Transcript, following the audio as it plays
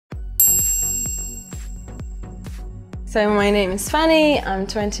So my name is Fanny, I'm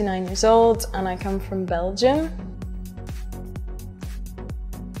 29 years old and I come from Belgium.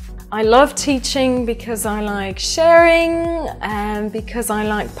 I love teaching because I like sharing, and because I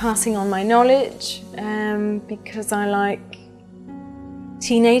like passing on my knowledge, and because I like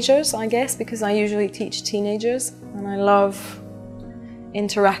teenagers, I guess, because I usually teach teenagers and I love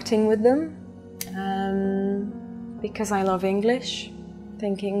interacting with them, because I love English. I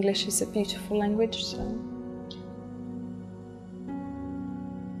think English is a beautiful language. So.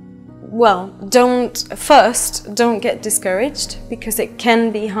 Well, don't get discouraged, because it can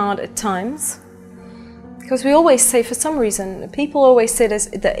be hard at times. Because we always say, for some reason, people always say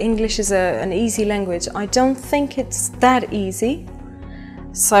that English is an easy language. I don't think it's that easy.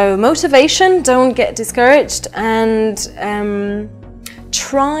 So motivation, don't get discouraged, and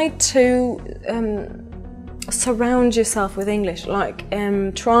try to surround yourself with English. Like,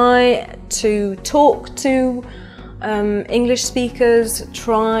 try to talk to English speakers,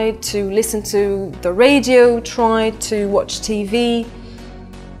 try to listen to the radio, try to watch TV.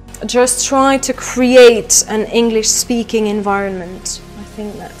 Just try to create an English speaking environment. I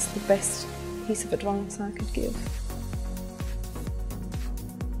think that's the best piece of advice I could give.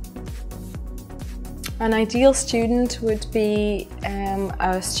 An ideal student would be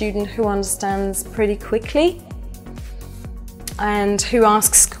a student who understands pretty quickly and who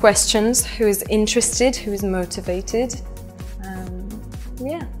asks questions, who is interested, who is motivated.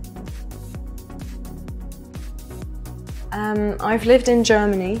 Yeah. I've lived in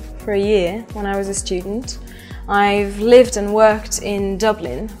Germany for a year when I was a student. I've lived and worked in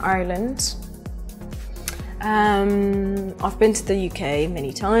Dublin, Ireland. I've been to the UK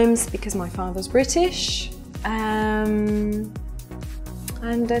many times because my father's British.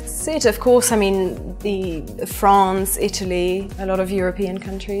 And that's it. Of course, I mean, France, Italy, a lot of European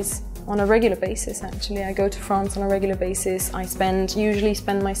countries on a regular basis, actually. I go to France on a regular basis. I usually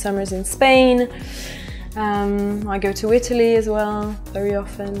spend my summers in Spain. I go to Italy as well, very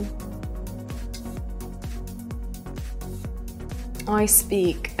often. I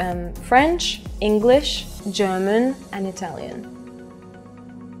speak French, English, German and Italian.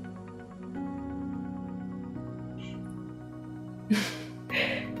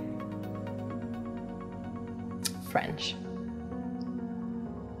 French.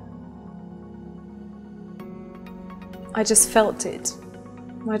 I just felt it.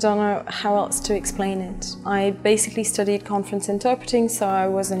 I don't know how else to explain it. I basically studied conference interpreting, so I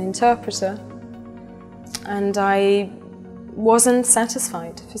was an interpreter. And I wasn't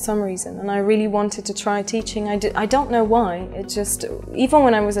satisfied for some reason, and I really wanted to try teaching. I don't know why. It just, even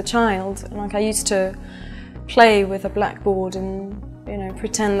when I was a child, like I used to play with a blackboard and, you know,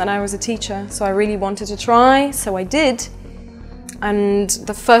 pretend that I was a teacher. So I really wanted to try, so I did. And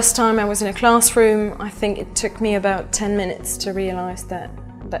the first time I was in a classroom, I think it took me about 10 minutes to realize that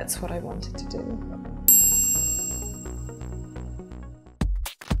that's what I wanted to do.